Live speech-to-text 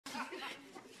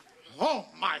Oh,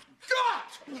 my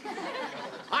God!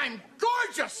 I'm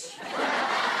gorgeous!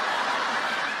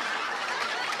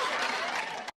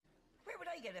 Where would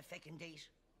I get a feckin' date?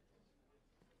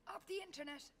 Off the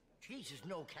internet. Jesus,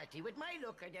 no, Cathy. With my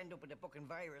luck, I'd end up with a fucking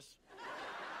virus.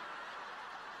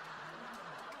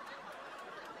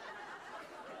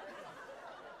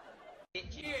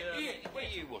 Yeah, where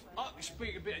you was? I can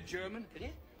speak a bit of German. Can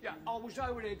you? Yeah, I was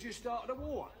over there just after the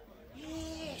war.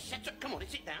 Yes, come on,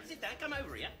 sit down, come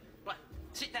over here. Right,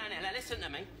 sit down now, listen to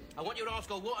me. I want you to ask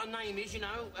her what her name is, you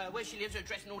know, where she lives, her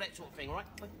address and all that sort of thing, all right?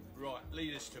 Right,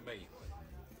 lead us to me.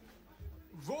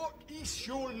 What is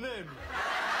your name?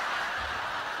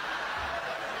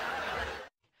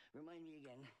 Remind me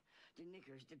again. The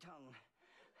knickers, the tongue.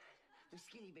 The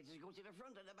skinny bits go to the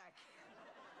front and the back.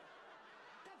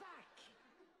 The back!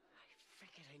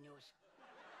 Frick it, I knew it.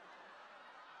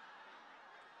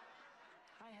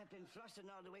 I have been flossing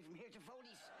all the way from here to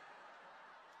Foley's.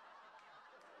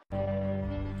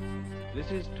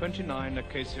 This is 29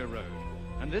 Acacia Road,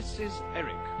 and this is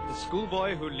Eric, the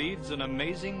schoolboy who leads an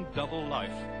amazing double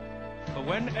life. For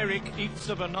when Eric eats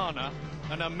a banana,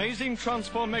 an amazing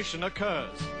transformation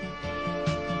occurs.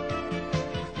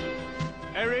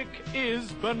 Eric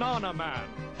is Banana Man,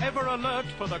 ever alert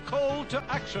for the call to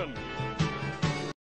action.